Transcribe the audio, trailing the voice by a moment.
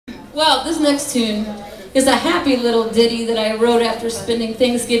Well, this next tune is a happy little ditty that I wrote after spending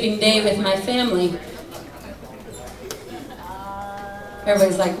Thanksgiving Day with my family.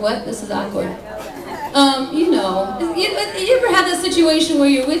 Everybody's like, what? This is awkward. You know, you ever had that situation where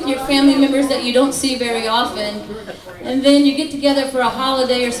you're with your family members that you don't see very often, and then you get together for a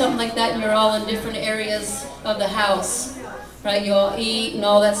holiday or something like that, and you're all in different areas of the house, right? You all eat and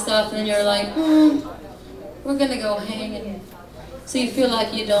all that stuff, and you're like, we're gonna go hang, and so you feel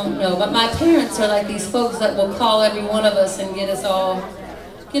like you don't know. But my parents are like these folks that will call every one of us and get us all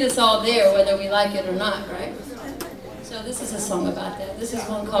there, whether we like it or not, right? So this is a song about that. This is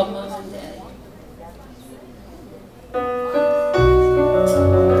one called Mom and Daddy.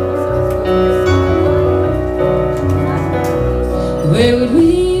 Where would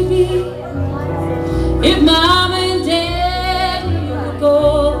we be if Mom and Daddy were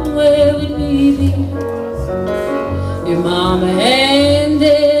gone? Where would we be if Mama and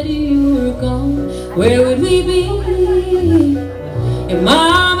Daddy were gone? Where would we be if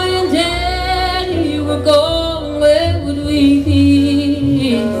Mama and Daddy were gone? Where would we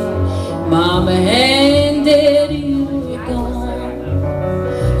be if Mama and Daddy were gone?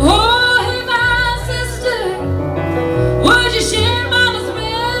 Oh, hey, my sister, would you share Mama's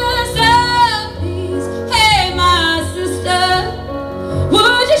recipes? Hey, my sister,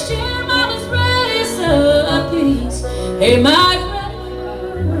 would you share Mama's recipes? Hey, my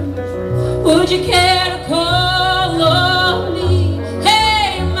brother, would you care to call on me?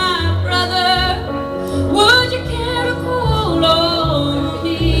 Hey, my brother, would you care to call on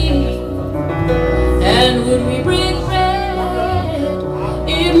me? And would we break bread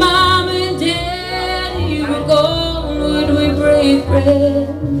if Mom and Daddy were gone? Would we break bread?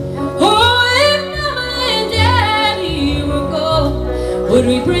 Oh, if Mama and Daddy were gone, would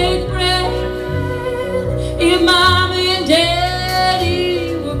we break bread? If Mama and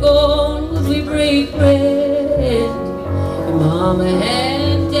Daddy were gone, would we break bread? If Mama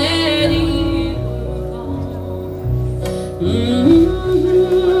and Daddy were gone.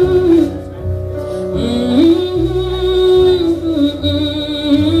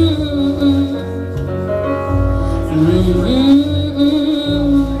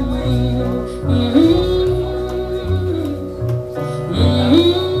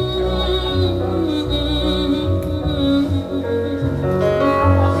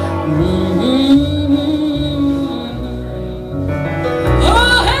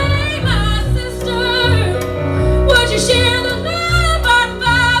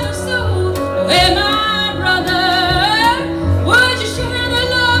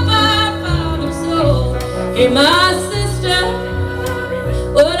 Hey, my sister,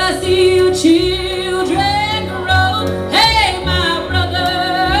 would I see your children grow? Hey, my brother,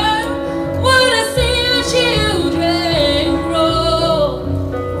 would I see your children grow?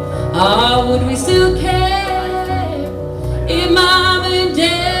 Or would we still care if Mom and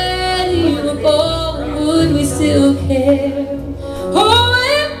Daddy were gone? Would we still care? Oh,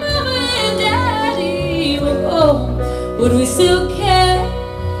 if Mama and Daddy were gone, would we still care?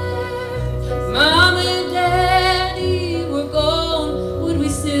 Mama and Daddy were gone, would we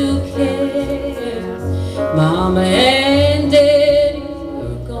still care? Mama and Daddy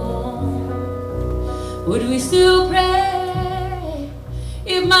were gone, would we still pray?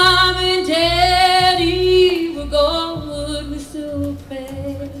 If Mama and Daddy were gone, would we still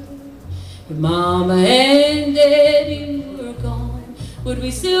pray? If Mama and Daddy were gone, would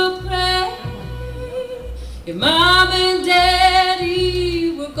we still pray? If Mama and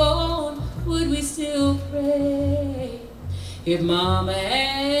Daddy were gone, would we still pray? If Mama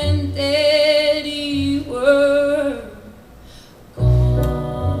and Daddy